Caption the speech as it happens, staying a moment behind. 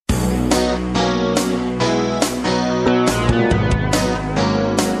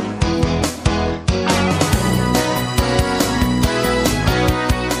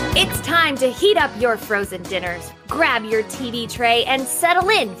up your frozen dinners, grab your TV tray, and settle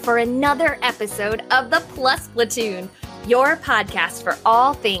in for another episode of the Plus Platoon, your podcast for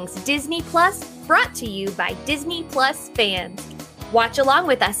all things Disney Plus, brought to you by Disney Plus fans. Watch along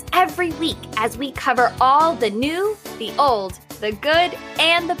with us every week as we cover all the new, the old, the good,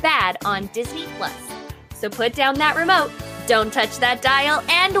 and the bad on Disney Plus. So put down that remote, don't touch that dial,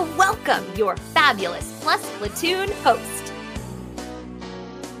 and welcome your fabulous Plus Platoon host.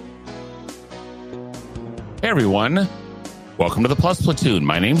 Hey everyone, welcome to the Plus Platoon.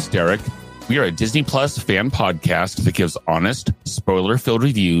 My name's Derek. We are a Disney Plus fan podcast that gives honest, spoiler-filled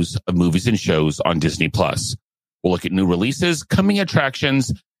reviews of movies and shows on Disney Plus. We'll look at new releases, coming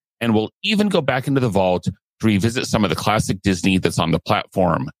attractions, and we'll even go back into the vault to revisit some of the classic Disney that's on the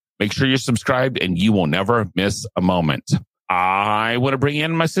platform. Make sure you're subscribed and you will never miss a moment. I want to bring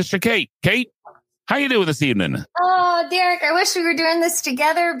in my sister, Kate. Kate, how you doing this evening? Oh, Derek, I wish we were doing this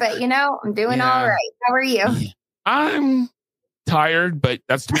together, but I'm doing all right. How are you? I'm tired, but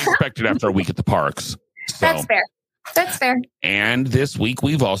that's to be expected after a week at the parks. So. That's fair. And this week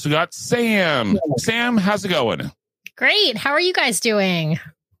we've also got Sam. Sam, how's it going? Great. How are you guys doing?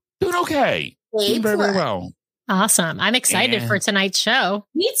 Doing okay. Doing very, very well. Awesome. I'm excited for tonight's show.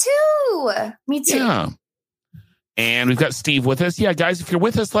 Me too. Yeah. And we've got Steve with us. Yeah, guys, if you're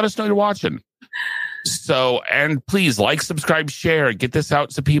with us, let us know you're watching. So, and please like, subscribe, share, get this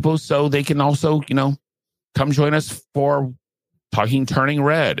out to people so they can also, come join us for Talking Turning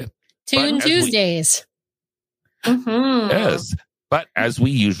Red. Toon Tuesdays. Yes. But as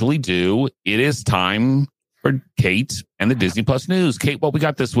we usually do, it is time for Kate and the Disney Plus news. Kate, what we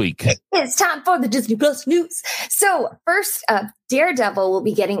got this week? It's time for the Disney Plus news. So first up, Daredevil will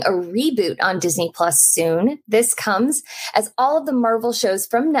be getting a reboot on Disney Plus soon. This comes as all of the Marvel shows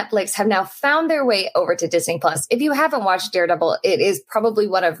from Netflix have now found their way over to Disney Plus. If you haven't watched Daredevil, it is probably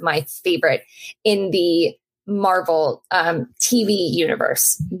one of my favorite in the Marvel TV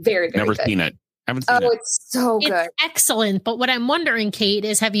universe. Very, very Never good. seen it. Haven't seen it. It's so good. It's excellent. But what I'm wondering, Kate,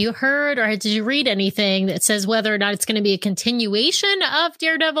 is have you heard or did you read anything that says whether or not it's going to be a continuation of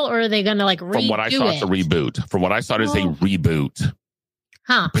Daredevil, or are they going to redo From what I saw, it's a reboot. From what I saw, it's a reboot.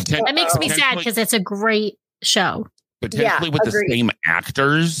 Huh. That makes me sad because it's a great show. Potentially with the same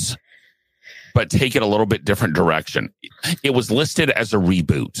actors, but take it a little bit different direction. It was listed as a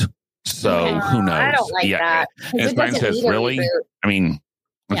reboot. So who knows? I don't like that. And Brian says, really? I mean,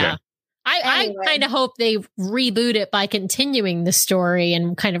 okay. Yeah. I kind of hope they reboot it by continuing the story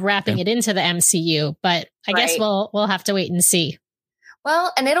and kind of wrapping it into the MCU, but I guess we'll have to wait and see.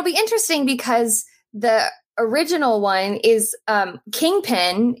 Well, and it'll be interesting because the original one is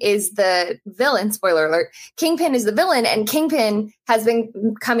Kingpin is the villain. Spoiler alert. Kingpin is the villain, and Kingpin has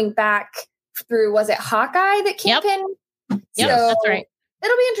been coming back through, was it Hawkeye that Kingpin? Yep, so that's right.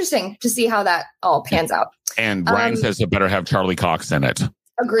 It'll be interesting to see how that all pans out. And Ryan says it better have Charlie Cox in it.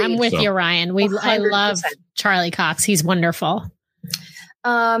 Agreed. I'm with you, Ryan. I love Charlie Cox. He's wonderful.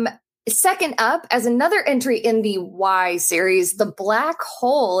 Second up, as another entry in the Y series, The Black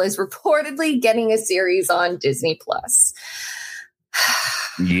Hole is reportedly getting a series on Disney Plus.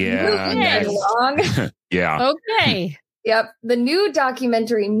 Yeah. Yeah. Okay. Yep. The new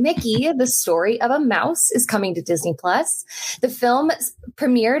documentary, Mickey, the Story of a Mouse, is coming to Disney Plus. The film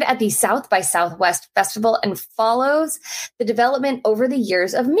premiered at the South by Southwest Festival and follows the development over the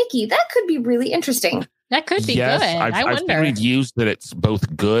years of Mickey. That could be really interesting. That could be good. I've seen reviews that it's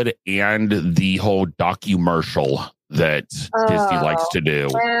both good and the whole documercial that Disney likes to do.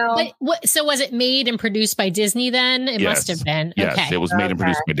 Well, so was it made and produced by Disney then? It must have been. Yes, okay. It was made and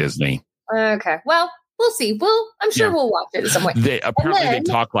produced by Disney. Okay. Well, we'll see. I'm sure we'll watch it at some point. They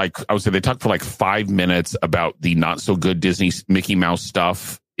talk they talk for like 5 minutes about the not so good Disney Mickey Mouse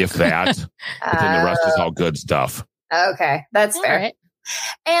stuff, if that. But then the rest is all good stuff. Okay, that's fair. Right.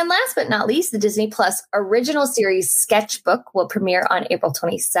 And last but not least, the Disney Plus original series Sketchbook will premiere on April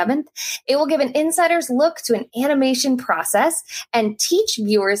 27th. It will give an insider's look to an animation process and teach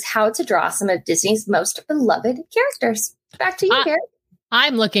viewers how to draw some of Disney's most beloved characters. Back to you, Derek.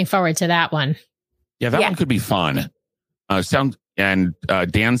 I'm looking forward to that one. Yeah, that one could be fun.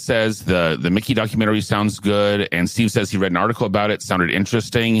 Dan says the Mickey documentary sounds good, and Steve says he read an article about it. Sounded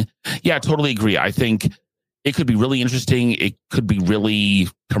interesting. Yeah, I totally agree. I think it could be really interesting. It could be really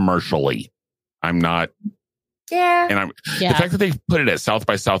commercially. I'm not. Yeah. And the fact that they put it at South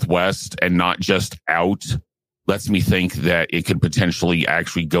by Southwest and not just out lets me think that it could potentially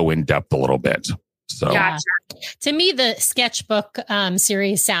actually go in depth a little bit. So, to me, the Sketchbook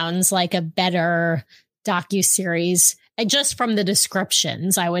series sounds like a better docuseries. just from the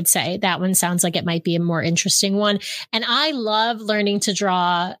descriptions, I would say that one sounds like it might be a more interesting one. And I love learning to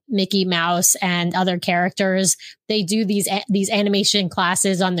draw Mickey Mouse and other characters. They do these animation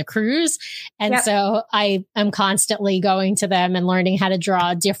classes on the cruise. And so I am constantly going to them and learning how to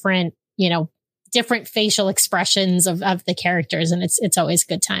draw different facial expressions of the characters. And it's always a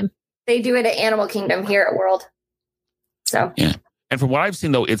good time. They do it at Animal Kingdom here at World. So yeah. And from what I've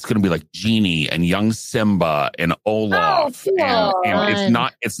seen, though, it's going to be like Genie and young Simba and Olaf. Oh, cool. And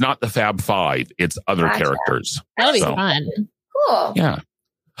it's not the Fab Five. It's other characters. That'll be fun. Cool. Yeah.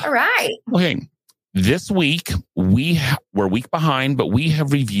 All right. Okay. This week, we're a week behind, but we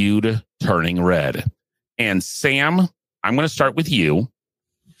have reviewed Turning Red. And Sam, I'm going to start with you.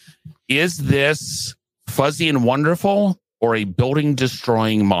 Is this fuzzy and wonderful or a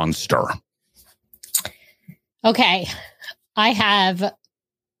building-destroying monster? Okay. I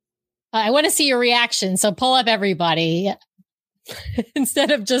want to see your reaction. So pull up everybody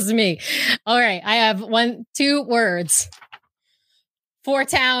instead of just me. All right. I have 2 words. Four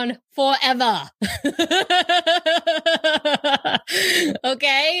Town forever.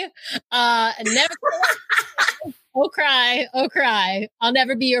 Okay. Never. Oh cry. I'll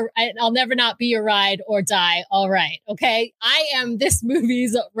never not be your ride or die. All right. Okay. I am this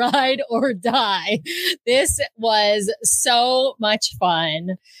movie's ride or die. This was so much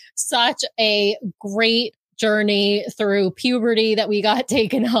fun. Such a great journey through puberty that we got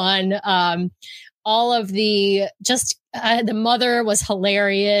taken on. All of the mother was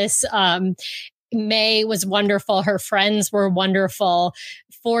hilarious. May was wonderful. Her friends were wonderful.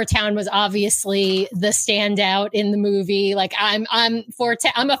 Four Town was obviously the standout in the movie. Like I'm a Four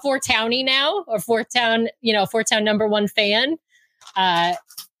Townie now, or Four Town number 1 fan.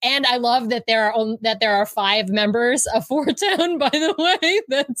 And I love that there are 5 members of Four Town, by the way.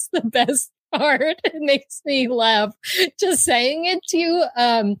 That's the best part. It makes me laugh just saying it to you.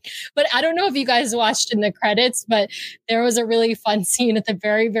 But I don't know if you guys watched in the credits, but there was a really fun scene at the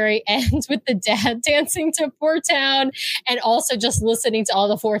very, very end with the dad dancing to Four Town and also just listening to all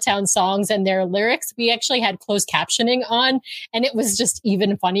the Four Town songs and their lyrics. We actually had closed captioning on, and it was just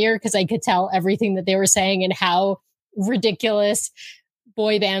even funnier because I could tell everything that they were saying and how ridiculous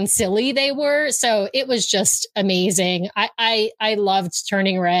boy band silly they were. So it was just amazing. I loved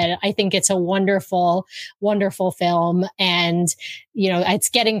Turning Red. I think it's a wonderful, wonderful film. And, it's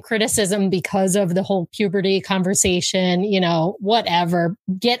getting criticism because of the whole puberty conversation, whatever.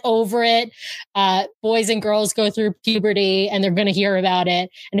 Get over it. Boys and girls go through puberty and they're going to hear about it.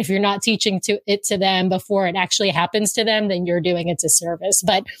 And if you're not teaching it to them before it actually happens to them, then you're doing a disservice.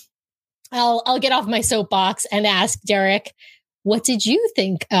 But I'll get off my soapbox and ask Derek, what did you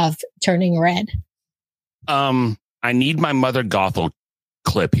think of Turning Red? I need my Mother Gothel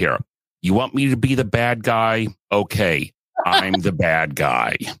clip here. You want me to be the bad guy? Okay, I'm the bad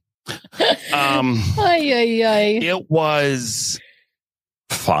guy. It was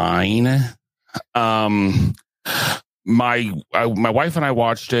fine. My wife and I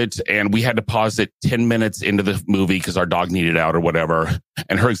watched it, and we had to pause it 10 minutes into the movie because our dog needed out or whatever.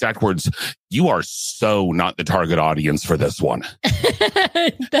 And her exact words, "You are so not the target audience for this one."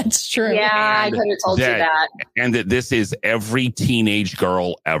 That's true. Yeah, I could have told you that. And that this is every teenage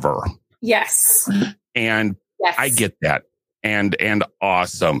girl ever. Yes. And yes. I get that. And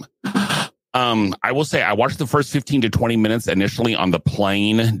awesome. I will say I watched the first 15 to 20 minutes initially on the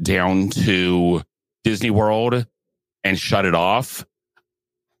plane down to Disney World and shut it off.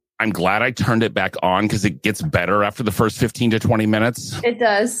 I'm glad I turned it back on because it gets better after the first 15 to 20 minutes. It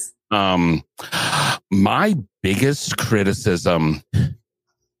does. My biggest criticism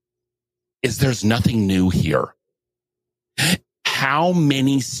is there's nothing new here. How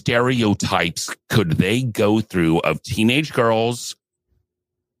many stereotypes could they go through of teenage girls,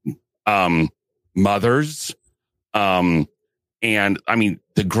 mothers, and I mean,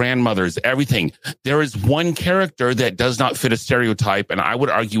 the grandmothers, everything. There is one character that does not fit a stereotype, and I would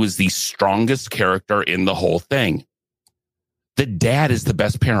argue is the strongest character in the whole thing. The dad is the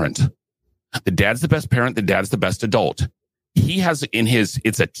best parent. The dad's the best parent. The dad's the best adult. He has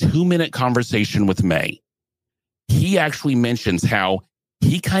it's a 2-minute conversation with May. He actually mentions how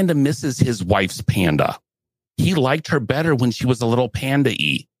he kind of misses his wife's panda. He liked her better when she was a little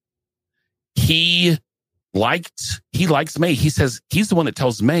panda-y. He likes May. He says he's the one that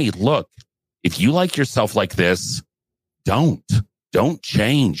tells May, look, if you like yourself like this, don't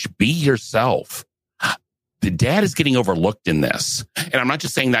change. Be yourself. The dad is getting overlooked in this. And I'm not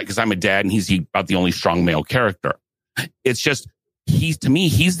just saying that because I'm a dad and he's about the only strong male character. It's just, he's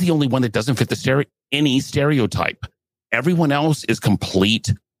the only one that doesn't fit any stereotype. Everyone else is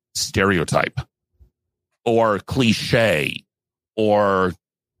complete stereotype. or cliche or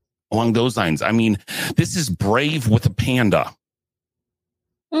along those lines. I mean, this is Brave with a panda.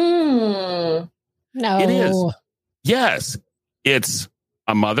 No. It is. Yes. It's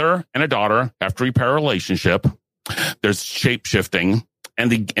a mother and a daughter have to repair a relationship. There's shape shifting,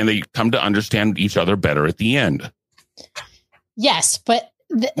 and they come to understand each other better at the end. Yes, but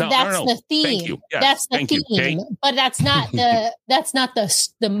that's the theme. Thank you. Yes, that's the theme. You, okay? But that's not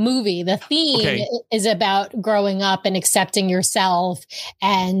the movie. The theme is about growing up and accepting yourself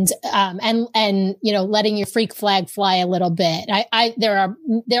and letting your freak flag fly a little bit.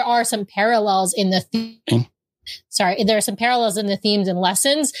 There are some parallels in the theme. Sorry, there are some parallels in the themes and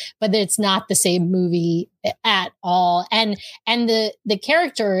lessons, but it's not the same movie at all. And the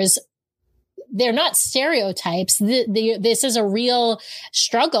characters, they're not stereotypes. This is a real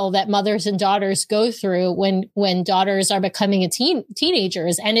struggle that mothers and daughters go through when daughters are becoming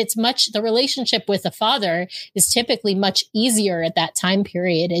teenagers. And the relationship with the father is typically much easier at that time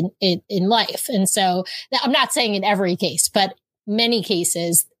period in life. And so I'm not saying in every case, but many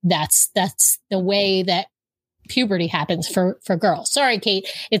cases, that's the way that puberty happens for girls. Sorry, Kate,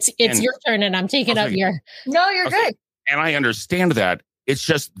 it's your turn and I'm taking up your. No, you're good. And I understand that. It's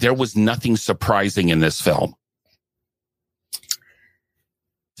just there was nothing surprising in this film.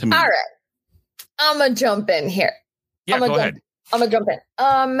 To me. All right. I'm going to jump in here. Yeah, go ahead. I'm going to jump in.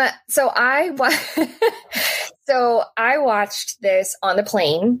 So I watched this on the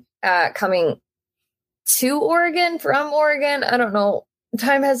plane coming to Oregon, from Oregon. I don't know.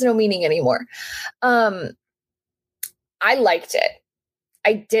 Time has no meaning anymore. I liked it.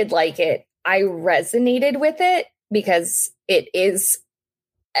 I did like it. I resonated with it because it is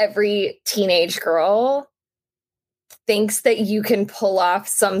every teenage girl thinks that you can pull off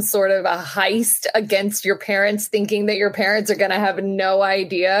some sort of a heist against your parents, thinking that your parents are going to have no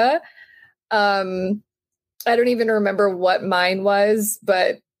idea. I don't even remember what mine was,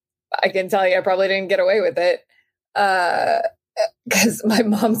 but I can tell you I probably didn't get away with it because my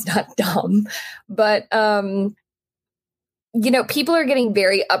mom's not dumb. But, people are getting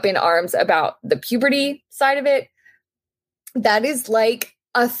very up in arms about the puberty side of it. That is like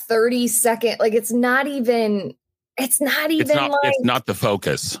a 30-second, like it's not the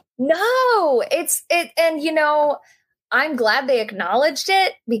focus. No, and I'm glad they acknowledged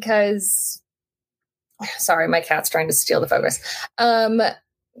it because, sorry, my cat's trying to steal the focus.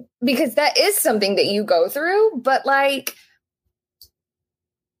 Because that is something that you go through, but like,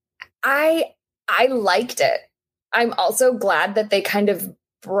 I liked it. I'm also glad that they kind of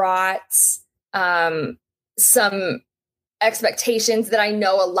brought some expectations that I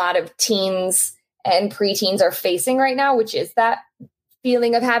know a lot of teens and preteens are facing right now, which is that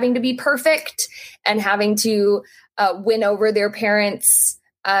feeling of having to be perfect and having to win over their parents,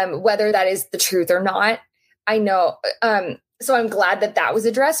 whether that is the truth or not. I know. So I'm glad that was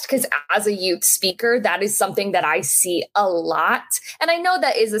addressed because as a youth speaker, that is something that I see a lot. And I know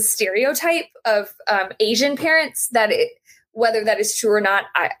that is a stereotype of Asian parents whether that is true or not,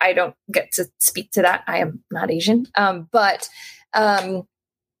 I don't get to speak to that. I am not Asian.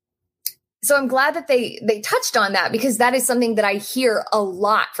 So I'm glad that they touched on that because that is something that I hear a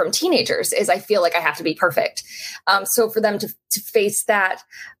lot from teenagers is I feel like I have to be perfect. So for them to face that,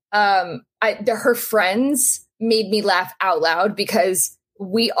 her friends made me laugh out loud because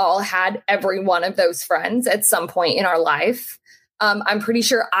we all had every one of those friends at some point in our life. I'm pretty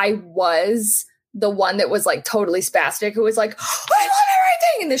sure I was the one that was like totally spastic who was like, I love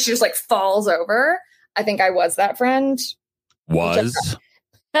everything. And then she just like falls over. I think I was that friend. Was?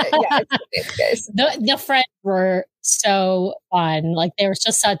 Yeah, the friends were so fun. Like they were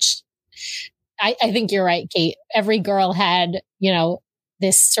just such, I think you're right, Kate. Every girl had,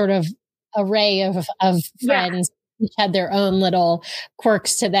 this sort of array of friends. Yeah. Each had their own little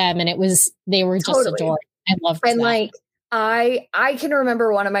quirks to them. And they were just adoring. I loved that. And like, I can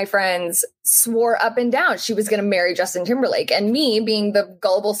remember one of my friends swore up and down she was going to marry Justin Timberlake. And me being the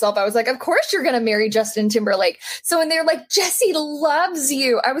gullible self, I was like, of course you're going to marry Justin Timberlake. So when they're like, Jessie loves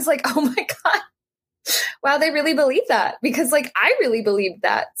you, I was like, oh my God, wow, they really believe that because like, I really believed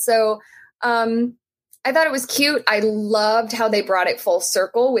that. So I thought it was cute. I loved how they brought it full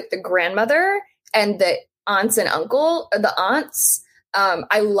circle with the grandmother and the aunts and the aunts.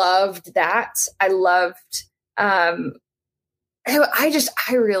 I loved that. I loved, I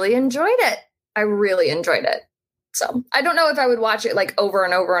really enjoyed it. I really enjoyed it. So I don't know if I would watch it like over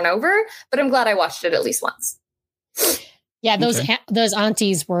and over and over, but I'm glad I watched it at least once. Yeah, those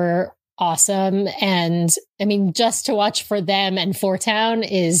aunties were awesome. And I mean, just to watch for them and For Town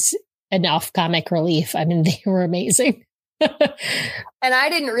is enough comic relief. I mean, they were amazing. And I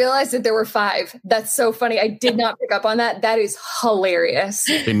didn't realize that there were 5. That's so funny. I did not pick up on that. That is hilarious.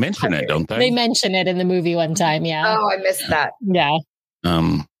 They mention it, don't they? They mention it in the movie one time. Yeah. Oh, I missed that. Yeah.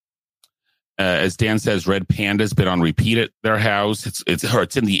 As Dan says, Red Panda's been on repeat at their house. It's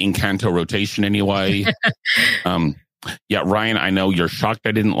in the Encanto rotation anyway. Yeah, Ryan, I know you're shocked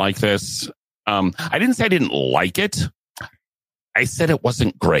I didn't like this. I didn't say I didn't like it. I said it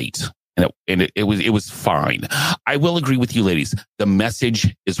wasn't great, and it was fine. I will agree with you, ladies. The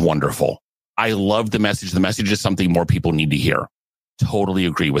message is wonderful. I love the message. The message is something more people need to hear. Totally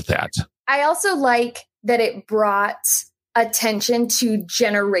agree with that. I also like that it brought attention to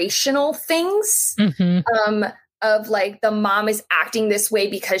generational things. Of like the mom is acting this way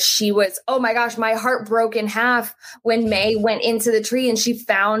because she was, oh my gosh, my heart broke in half when May went into the tree and she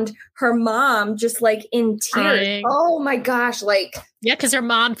found her mom just like in tears. Crying. Oh my gosh. Like, yeah, because her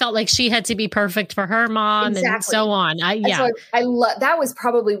mom felt like she had to be perfect for her mom and so on. So I love that. Was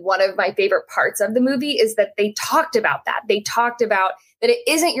probably one of my favorite parts of the movie is that they talked about that. They talked about that it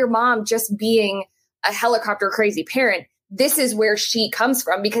isn't your mom just being a helicopter crazy parent. This is where she comes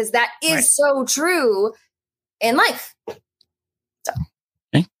from, because that is so true in life. So.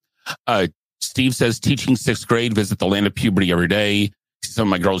 Okay. Steve says, teaching 6th grade, visit the land of puberty every day. Some of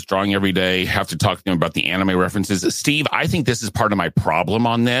my girls drawing every day. Have to talk to them about the anime references. Steve, I think this is part of my problem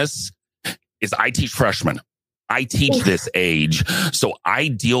on this is I teach freshmen. I teach this age. So I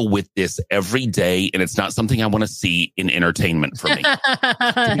deal with this every day, and it's not something I want to see in entertainment for me.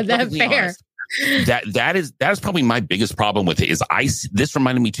 That's fair. Honest, that is probably my biggest problem with it is this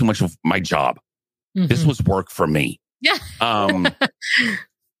reminded me too much of my job. This was work for me. Yeah.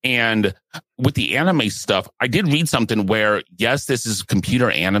 And with the anime stuff, I did read something where, yes, this is computer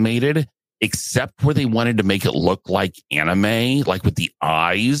animated, except where they wanted to make it look like anime, like with the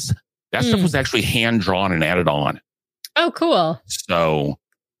eyes. That stuff was actually hand drawn and added on. Oh, cool. So,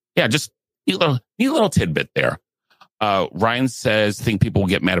 yeah, just neat little tidbit there. Ryan says, think people will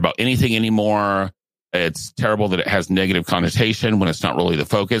get mad about anything anymore. It's terrible that it has negative connotation when it's not really the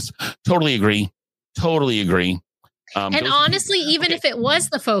focus. Totally agree. And honestly, even if it was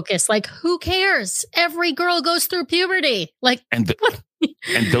the focus, like, who cares? Every girl goes through puberty. Like, and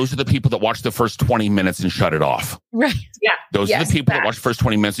those are the people that watch the first 20 minutes and shut it off. Right. Yeah. Those are the people that watch the first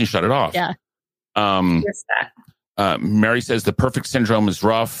 20 minutes and shut it off. Yeah. Mary says the perfect syndrome is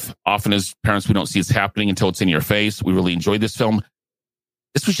rough. Often as parents, we don't see it's happening until it's in your face. We really enjoyed this film.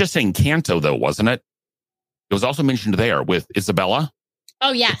 This was just saying Encanto, though, wasn't it? It was also mentioned there with Isabella.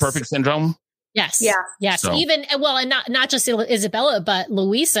 Oh, yes. The perfect syndrome. Yes. Yeah. Yes. So. Even, well, and not just Isabella, but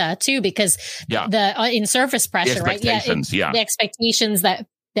Louisa too, because the in surface pressure, right? The expectations that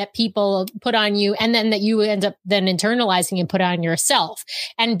people put on you, and then that you end up then internalizing and put on yourself,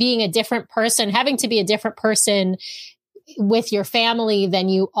 and being a different person, having to be a different person with your family than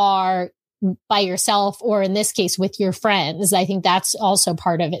you are by yourself, or in this case with your friends. I think that's also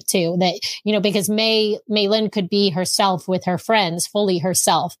part of it too, that, because Maylin could be herself with her friends, fully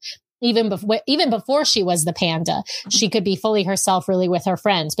herself. Even before she was the panda, she could be fully herself really with her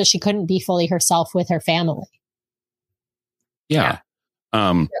friends, but she couldn't be fully herself with her family. Yeah.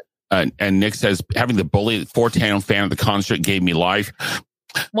 And Nick says, having the bully 410 fan of the concert gave me life.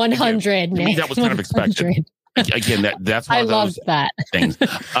 100. To me, that was kind of expected. Again, that's one of those that things.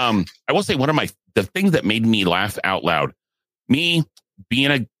 I will say the things that made me laugh out loud, me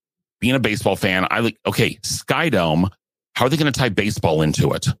being a baseball fan, Sky Dome, how are they going to tie baseball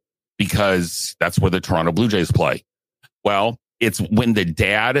into it? Because that's where the Toronto Blue Jays play. Well, it's when the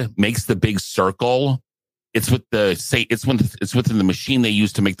dad makes the big circle. It's within the machine they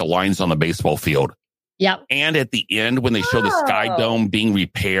use to make the lines on the baseball field. Yep. And at the end, when they show the Sky Dome being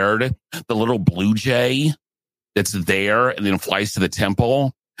repaired, the little Blue Jay that's there and then flies to the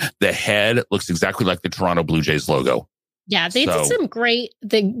temple, the head looks exactly like the Toronto Blue Jays logo. Yeah, they did some great.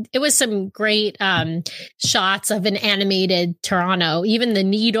 It was some great shots of an animated Toronto. Even the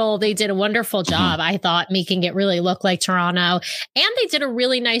needle, they did a wonderful job. I thought, making it really look like Toronto, and they did a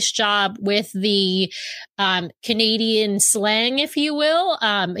really nice job with the Canadian slang, if you will.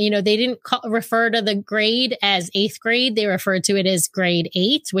 They didn't refer to the grade as 8th grade; they referred to it as grade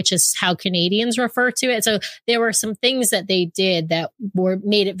 8, which is how Canadians refer to it. So there were some things that they did that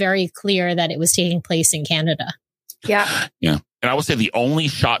made it very clear that it was taking place in Canada. Yeah. And I will say the only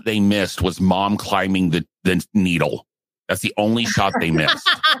shot they missed was mom climbing the needle. That's the only shot they missed.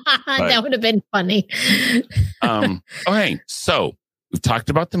 That would have been funny. Okay, so we've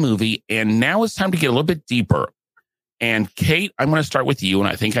talked about the movie, and now it's time to get a little bit deeper. And Kate, I'm going to start with you, and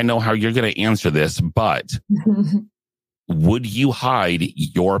I think I know how you're going to answer this, but would you hide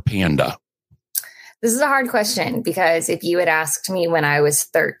your panda? This is a hard question because if you had asked me when I was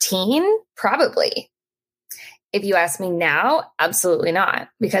 13, probably. If you ask me now, absolutely not,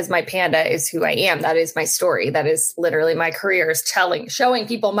 because my panda is who I am. That is my story. That is literally my career, is showing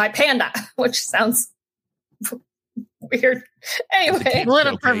people my panda, which sounds weird. Anyway, A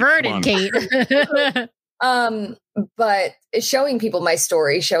little perverted, Kate. But showing people my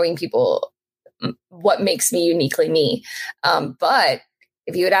story, showing people what makes me uniquely me. But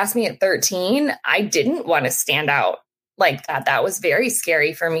if you had asked me at 13, I didn't want to stand out like that. That was very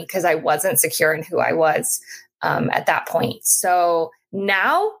scary for me because I wasn't secure in who I was at that point. So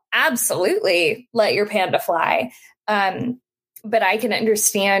now, absolutely let your panda fly. But I can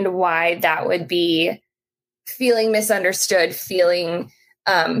understand why that would be feeling misunderstood, feeling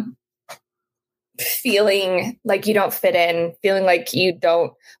like you don't fit in, feeling like you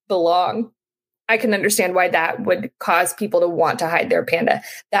don't belong. I can understand why that would cause people to want to hide their panda.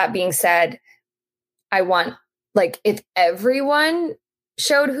 That being said, I want, like, if everyone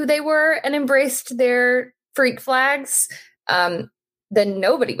showed who they were and embraced their freak flags, then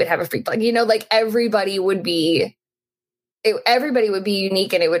nobody would have a freak flag. Like everybody would be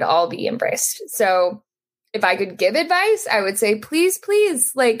unique and it would all be embraced. So if I could give advice, I would say, please,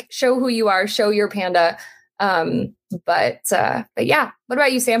 like, show who you are, show your panda. But yeah, what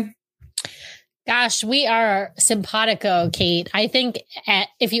about you, Sam? Gosh, we are simpatico, Kate. I think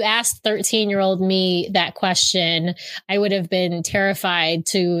if you asked 13-year-old me that question, I would have been terrified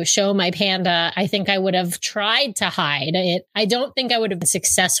to show my panda. I think I would have tried to hide it. I don't think I would have been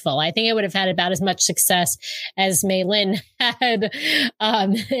successful. I think I would have had about as much success as Mei Lin had.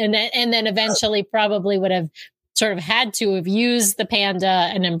 And then eventually probably would have sort of had to have used the panda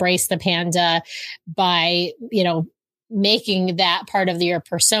and embraced the panda by, making that part of your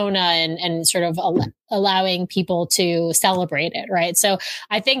persona and sort of allowing people to celebrate it. Right. So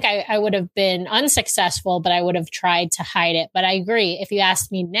I think I would have been unsuccessful, but I would have tried to hide it. But I agree. If you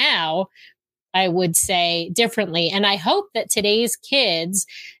asked me now, I would say differently. And I hope that today's kids,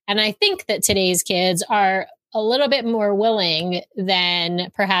 and I think that today's kids are a little bit more willing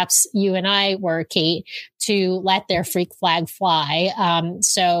than perhaps you and I were, Kate, to let their freak flag fly.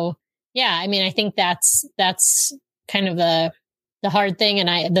 So yeah, I mean, I think that's kind of the hard thing.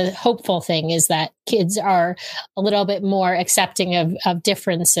 And the hopeful thing is that kids are a little bit more accepting of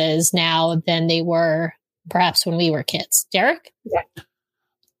differences now than they were perhaps when we were kids. Derek? Yeah.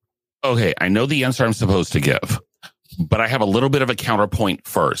 Okay. I know the answer I'm supposed to give, but I have a little bit of a counterpoint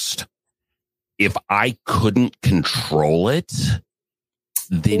first. If I couldn't control it,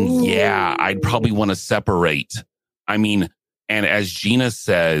 then yeah, I'd probably want to separate. I mean, and as Gina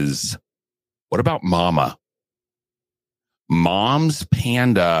says, what about Mama? Mom's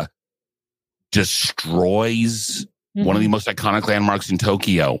panda destroys one of the most iconic landmarks in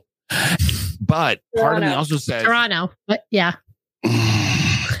Tokyo. But part of me also says Toronto. But yeah.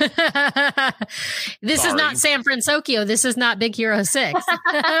 This is not San Francisco. This is not Big Hero 6.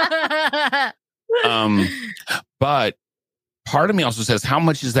 But part of me also says, how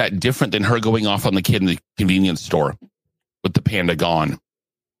much is that different than her going off on the kid in the convenience store with the panda gone?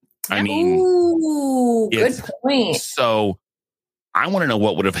 I mean, good point. So I want to know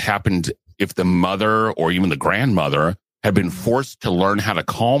what would have happened if the mother or even the grandmother had been forced to learn how to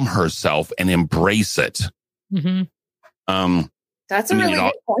calm herself and embrace it. Mm-hmm. That's a really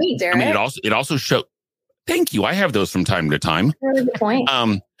good point, Derek. I mean, it also showed. Thank you. I have those from time to time. Really good point.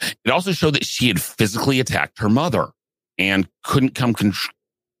 It also showed that she had physically attacked her mother and couldn't come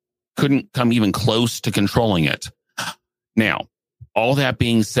even close to controlling it. Now, all that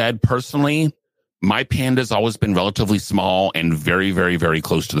being said, personally, my panda's always been relatively small and very, very, very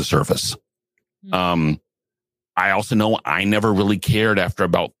close to the surface. I also know I never really cared after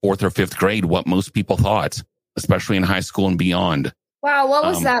about 4th or 5th grade what most people thought, especially in high school and beyond. Wow, what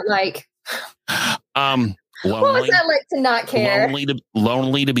was that like? Lonely, what was that like to not care?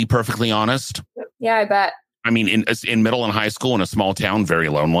 Lonely, to be perfectly honest. Yeah, I bet. I mean, in middle and high school in a small town, very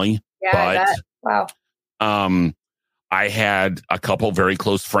lonely. Yeah, I bet. Wow. I had a couple very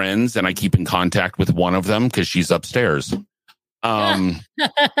close friends, and I keep in contact with one of them because she's upstairs. But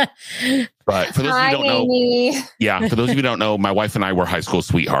for those of you who don't know, for those of you who don't know, my wife and I were high school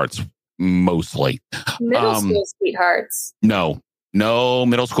sweethearts, mostly. Middle school sweethearts. No,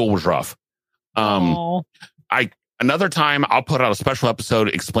 middle school was rough. Another time I'll put out a special episode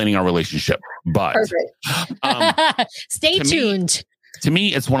explaining our relationship. But stay tuned. To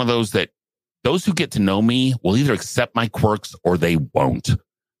me, it's one of those that those who get to know me will either accept my quirks or they won't.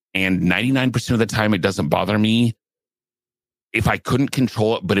 And 99% of the time, it doesn't bother me. If I couldn't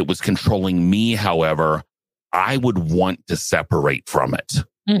control it, but it was controlling me, however, I would want to separate from it.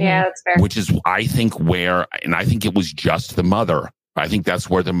 Mm-hmm. Yeah, that's fair. which is, I think, and I think it was just the mother. I think that's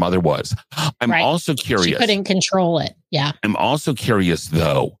where the mother was. I'm also curious. She couldn't control it. Yeah. I'm also curious,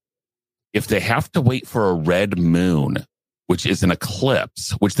 though, if they have to wait for a red moon, which is an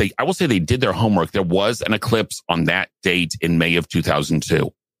eclipse, which I will say they did their homework. There was an eclipse on that date in May of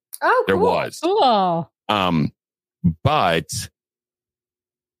 2002. Oh, There cool. was. Cool. But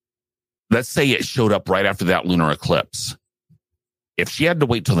let's say it showed up right after that lunar eclipse. If she had to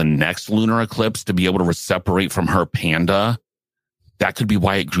wait till the next lunar eclipse to be able to separate from her panda, that could be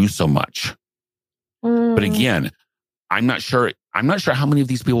why it grew so much. But again, I'm not sure how many of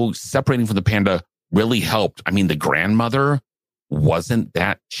these people separating from the panda really helped. I mean, the grandmother wasn't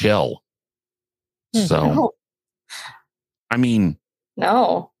that chill. So, No. I mean,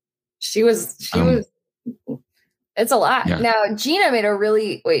 No, she was, it's a lot. Yeah. Now, Gina made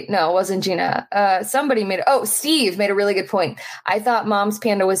it wasn't Gina. Steve made a really good point. I thought Mom's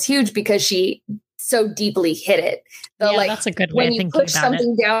Panda was huge because she so deeply hit it. That's a good way of thinking about it. When you push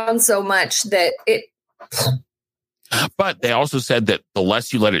something down so much that it... But they also said that the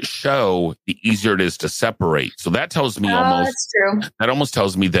less you let it show, the easier it is to separate. So that tells me that's true. That almost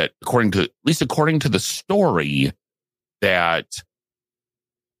tells me that according to the story, that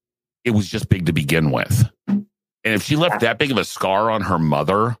it was just big to begin with. And if she left that big of a scar on her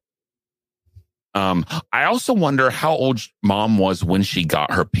mother, I also wonder how old Mom was when she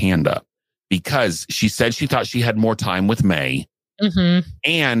got her panda, because she said she thought she had more time with May. Mm-hmm.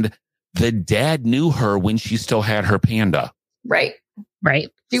 And the dad knew her when she still had her panda. Right.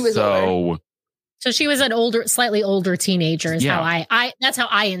 She was older. So she was an slightly older teenager is how that's how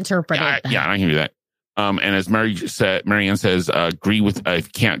I interpret it. Yeah, I can do that. And as Marianne says, agree with, if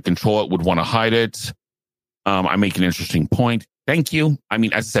you can't control it, would want to hide it. I make an interesting point. Thank you. I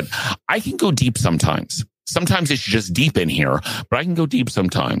mean, as I said, I can go deep sometimes. Sometimes it's just deep in here, but I can go deep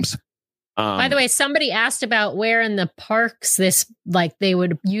sometimes. By the way, somebody asked about where in the parks they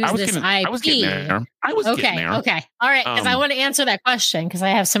would use this IP. I was getting there. Okay. All right. Because I want to answer that question because I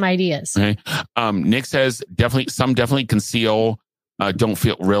have some ideas. Okay. Nick says definitely conceal. Don't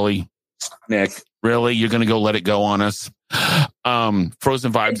feel really, Nick. Really, you're going to go let it go on us?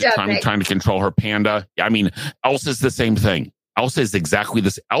 Frozen vibes at time trying to control her panda. I mean, Elsa's the same thing. Elsa is exactly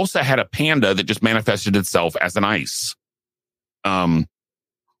this. Elsa had a panda that just manifested itself as an ice.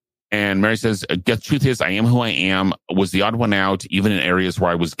 And Mary says, the truth is, I am who I am. Was the odd one out, even in areas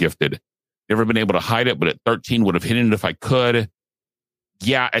where I was gifted. Never been able to hide it, but at 13 would have hidden it if I could.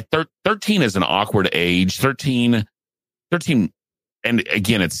 Yeah, at 13 is an awkward age. 13, and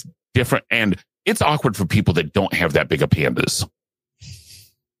again, it's different. And it's awkward for people that don't have that big of pandas.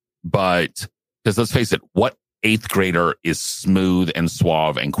 But, because let's face it, what 8th grader is smooth and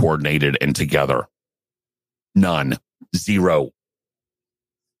suave and coordinated and together? None. Zero.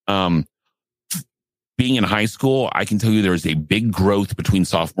 Being in high school, I can tell you there is a big growth between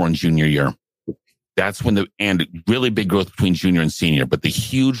sophomore and junior year. That's when and really big growth between junior and senior, but the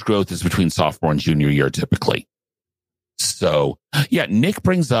huge growth is between sophomore and junior year typically. So, yeah, Nick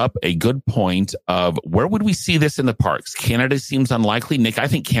brings up a good point of where would we see this in the parks? Canada seems unlikely. Nick, I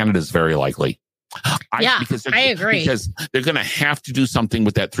think Canada is very likely. I agree. Because they're going to have to do something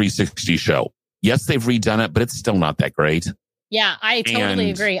with that 360 show. Yes, they've redone it, but it's still not that great. Yeah, I totally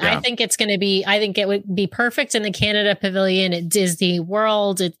agree. Yeah. I think it would be perfect in the Canada Pavilion at Disney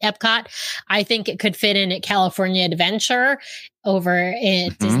World, at Epcot. I think it could fit in at California Adventure over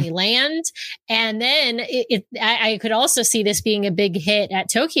at Disneyland. And then I could also see this being a big hit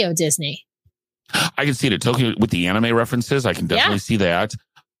at Tokyo Disney. I can see it at Tokyo with the anime references. I can definitely see that.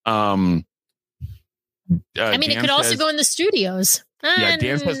 I mean, it could also go in the studios. Dan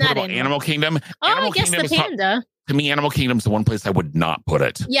says, what about Animal Kingdom? I guess the panda. To me, Animal Kingdom's the one place I would not put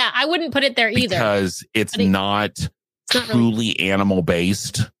it. Yeah, I wouldn't put it there either. Because it's not truly animal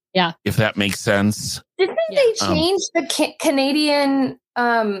based. Yeah. If that makes sense. Didn't they change the Canadian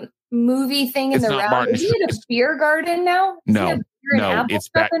movie thing in the round? Is it a beer garden now? No, it's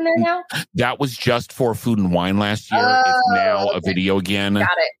back in there now. That was just for Food and Wine last year. It's now a video again. Got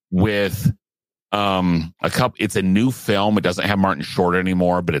it. With it's a new film. It doesn't have Martin Short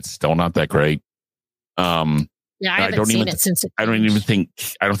anymore, but it's still not that great. Yeah, I haven't seen it since. I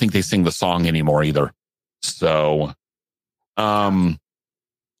don't think they sing the song anymore either. So, but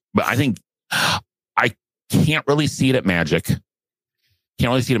I think I can't really see it at Magic. I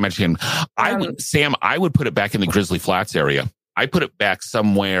would put it back in the Grizzly Flats area. I put it back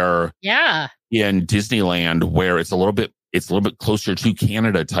somewhere. Yeah. In Disneyland where it's a little bit closer to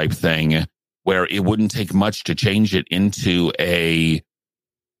Canada type thing, where it wouldn't take much to change it into a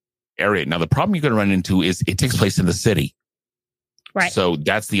area. Now, the problem you're going to run into is it takes place in the city. Right. So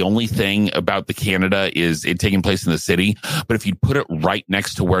that's the only thing about the Canada is it taking place in the city. But if you put it right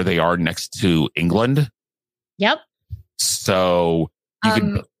next to where they are next to England. Yep. So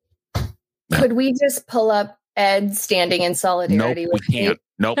you could we just pull up Ed standing in solidarity nope, with we can't.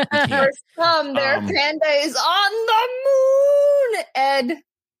 Nope, we can't. Their panda is on the moon. Ed,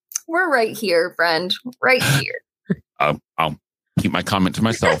 we're right here, friend. Right here. I'll keep my comment to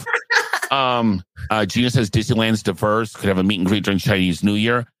myself. Gina says Disneyland's diverse, could have a meet and greet during Chinese New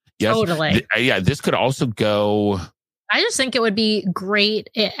Year. Yes. Totally. This could also go. I just think it would be great.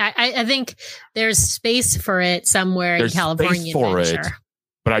 I think there's space for it somewhere in California. For it,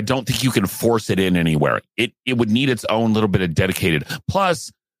 but I don't think you can force it in anywhere. It would need its own little bit of dedicated.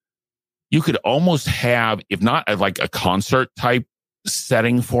 Plus, you could almost have, if not like a concert type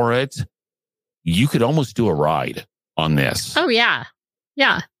setting for it, you could almost do a ride on this. Oh, yeah.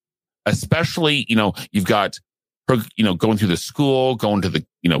 Yeah. Especially, you've got her, going through the school, going to the,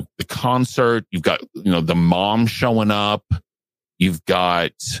 the concert. You've got, the mom showing up. You've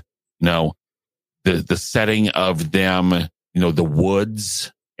got, the setting of them, the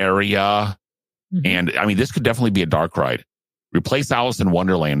woods area. Mm-hmm. And I mean, this could definitely be a dark ride. Replace Alice in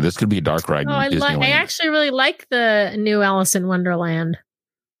Wonderland. This could be a dark ride. Oh, I actually really like the new Alice in Wonderland.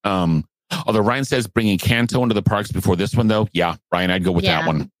 Although Ryan says bringing Kanto into the parks before this one, though. Yeah, Ryan, I'd go with that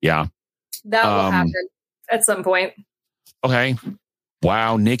one. Yeah. That will happen at some point. Okay.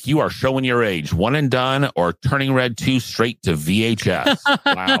 Wow, Nick, you are showing your age. One and done or Turning Red 2 straight to VHS.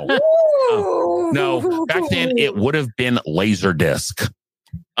 Wow. No, back then it would have been Laserdisc.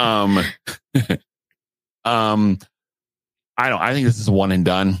 I think this is a one and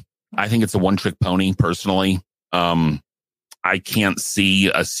done. I think it's a one trick pony personally. I can't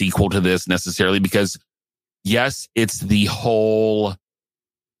see a sequel to this necessarily because yes, it's the whole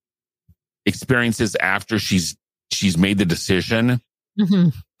experiences after she's made the decision,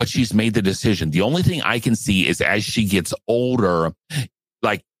 but she's made the decision. The only thing I can see is as she gets older,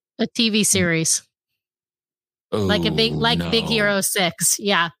 like a TV series, like Big Hero 6.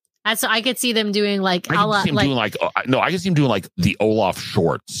 Yeah. That's I could see them doing I could see them doing like the Olaf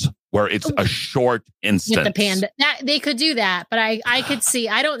shorts where it's a short instance with the panda. They could do that, but I could see.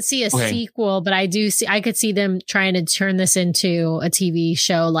 I don't see a sequel, but I could see them trying to turn this into a TV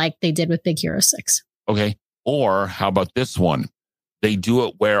show like they did with Big Hero 6. Okay, or how about this one? They do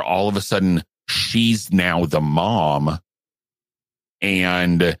it where all of a sudden she's now the mom,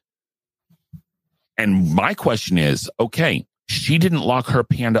 and my question is, okay. She didn't lock her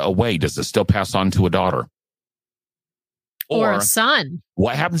panda away. Does it still pass on to a daughter? Or a son?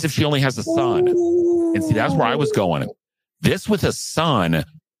 What happens if she only has a son? Ooh. And see, that's where I was going. This with a son,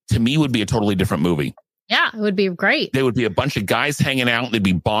 to me, would be a totally different movie. Yeah, it would be great. There would be a bunch of guys hanging out. They'd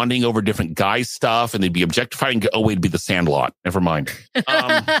be bonding over different guy stuff, and they'd be objectifying. Oh, wait, it'd be the Sandlot. Never mind.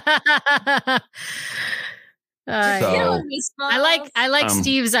 I like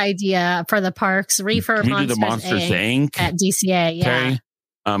Steve's idea for the parks. Reefer Monsters Inc. at DCA. Yeah.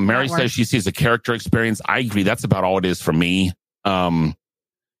 Okay. Mary says she sees a character experience. I agree. That's about all it is for me.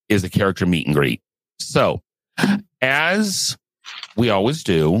 Is a character meet and greet. So, as we always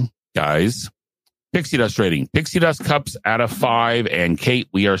do, guys, Pixie Dust rating. Pixie Dust cups out of 5. And Kate,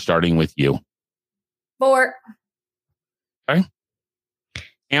 we are starting with you. 4. Okay.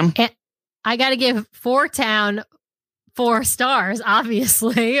 Am? I got to give 4Town 4 stars,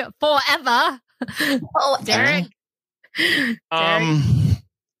 obviously. Forever. Oh, Derek. I'll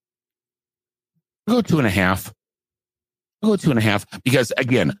go 2.5. I'll go 2.5 because,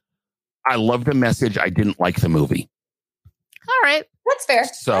 again, I love the message. I didn't like the movie. All right. That's fair.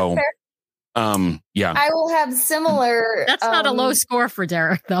 So, yeah. I will have similar. That's not a low score for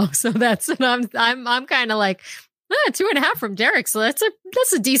Derek, though. So that's I'm kind of like 2.5 from Derek. So that's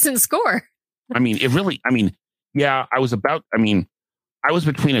a decent score. I mean, yeah, I was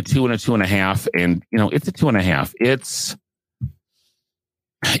between a 2 and a 2.5, and it's a 2.5.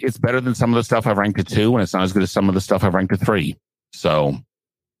 It's better than some of the stuff I've ranked a 2, and it's not as good as some of the stuff I've ranked a 3. So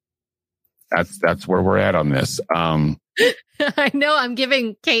that's where we're at on this. I know I'm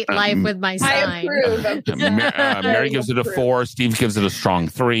giving Kate life with my sign. I approve. Mary gives it a 4. Steve gives it a strong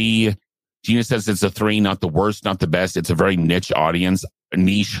 3. Gina says it's a 3, not the worst, not the best. It's a very niche.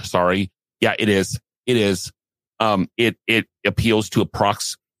 Sorry. Yeah, it is. It is. It appeals to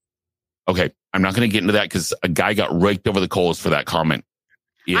Okay, I'm not going to get into that because a guy got raked over the coals for that comment.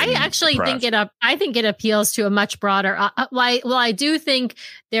 I actually think it appeals to a much broader. I do think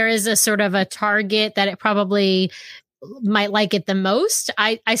there is a sort of a target that it probably might like it the most.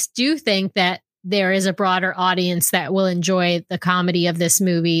 I do think that there is a broader audience that will enjoy the comedy of this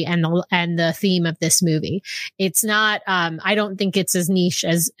movie and the theme of this movie. It's not, I don't think it's as niche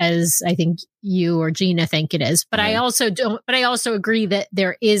as I think you or Gina think it is, but I also agree that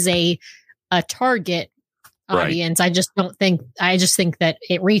there is a target audience. Right. I just think that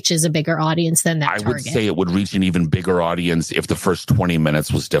it reaches a bigger audience than that target. I would say it would reach an even bigger audience if the first 20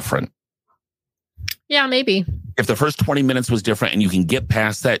 minutes was different. Yeah, maybe. If the first 20 minutes was different and you can get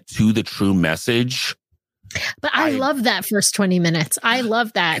past that to the true message. But I love that first 20 minutes. I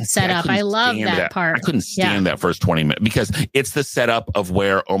love that setup. I love that part. I couldn't stand that first 20 minutes because it's the setup of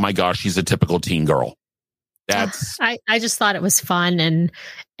where, oh my gosh, she's a typical teen girl. That's I just thought it was fun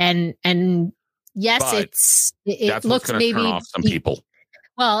and yes, it looks maybe turn off some people.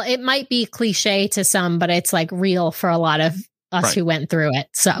 Well, it might be cliche to some, but it's like real for a lot of us who went through it.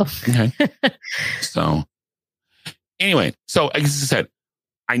 So, okay. So, anyway, so as I said,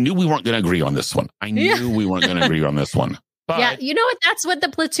 I knew we weren't going to agree on this one. But, yeah, you know what? That's what the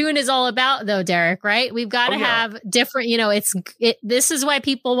Platoon is all about, though, Derek. Right? We've got to have different. This is why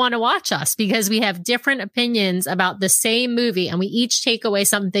people want to watch us because we have different opinions about the same movie, and we each take away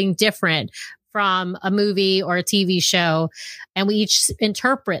something different from a movie or a TV show, and we each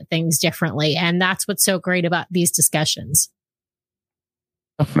interpret things differently, and that's what's so great about these discussions.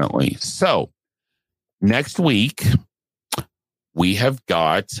 Definitely. So next week, we have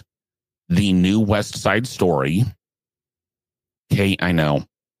got the new West Side Story. Okay, I know.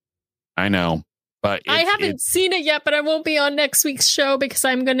 But I haven't seen it yet, but I won't be on next week's show because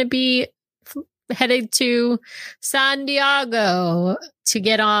I'm going to be headed to San Diego to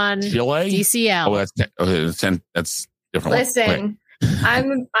get on Chile? DCL. Oh, that's different. Listen,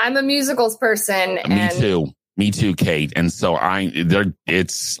 I'm a musicals person. Me too, Kate. And so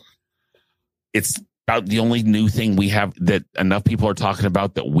it's about the only new thing we have that enough people are talking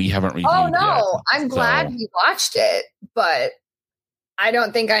about that we haven't reviewed. Oh no, yet. I'm glad we watched it, but I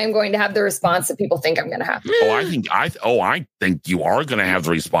don't think I am going to have the response that people think I'm going to have. I think you are going to have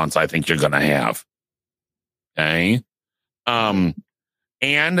the response I think you're going to have. Okay. And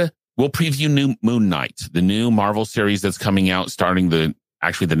we'll preview new Moon Knight, the new Marvel series that's coming out starting the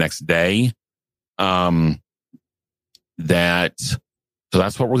next day. So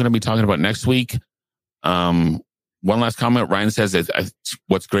that's what we're going to be talking about next week. One last comment. Ryan says that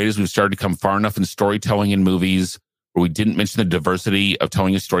what's great is we've started to come far enough in storytelling in movies where we didn't mention the diversity of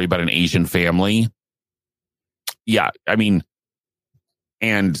telling a story about an Asian family. Yeah, I mean,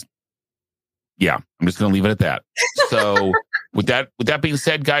 and yeah, I'm just going to leave it at that. So with that being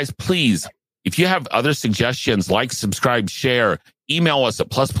said, guys, please, if you have other suggestions, like, subscribe, share, email us at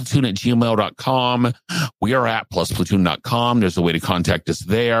plusplatoon@gmail.com. We are at plusplatoon.com. There's a way to contact us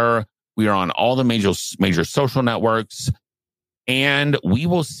there. We are on all the major social networks. And we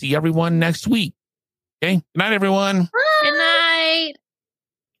will see everyone next week. Okay. Good night, everyone. Good night.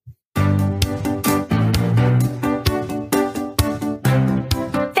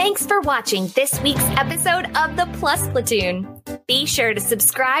 Thanks for watching this week's episode of the Plus Platoon. Be sure to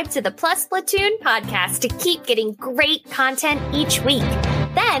subscribe to the Plus Platoon podcast to keep getting great content each week.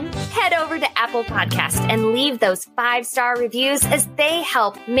 Then head over to Apple Podcast and leave those 5-star reviews as they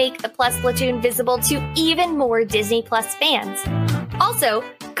help make the Plus Platoon visible to even more Disney Plus fans. Also,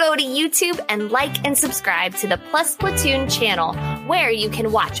 go to YouTube and like and subscribe to the Plus Platoon channel, where you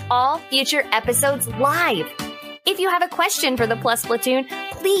can watch all future episodes live. If you have a question for the Plus Platoon,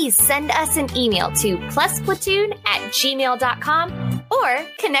 please send us an email to plusplatoon@gmail.com or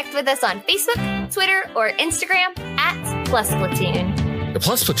connect with us on Facebook, Twitter, or Instagram at Plus Platoon. The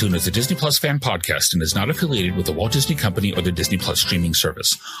Plus Platoon is a Disney Plus fan podcast and is not affiliated with the Walt Disney Company or the Disney Plus streaming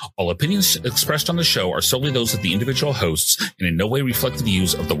service. All opinions expressed on the show are solely those of the individual hosts and in no way reflect the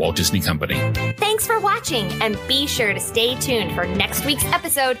views of the Walt Disney Company. Thanks for watching, and be sure to stay tuned for next week's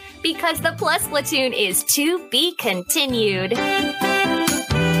episode because the Plus Platoon is to be continued.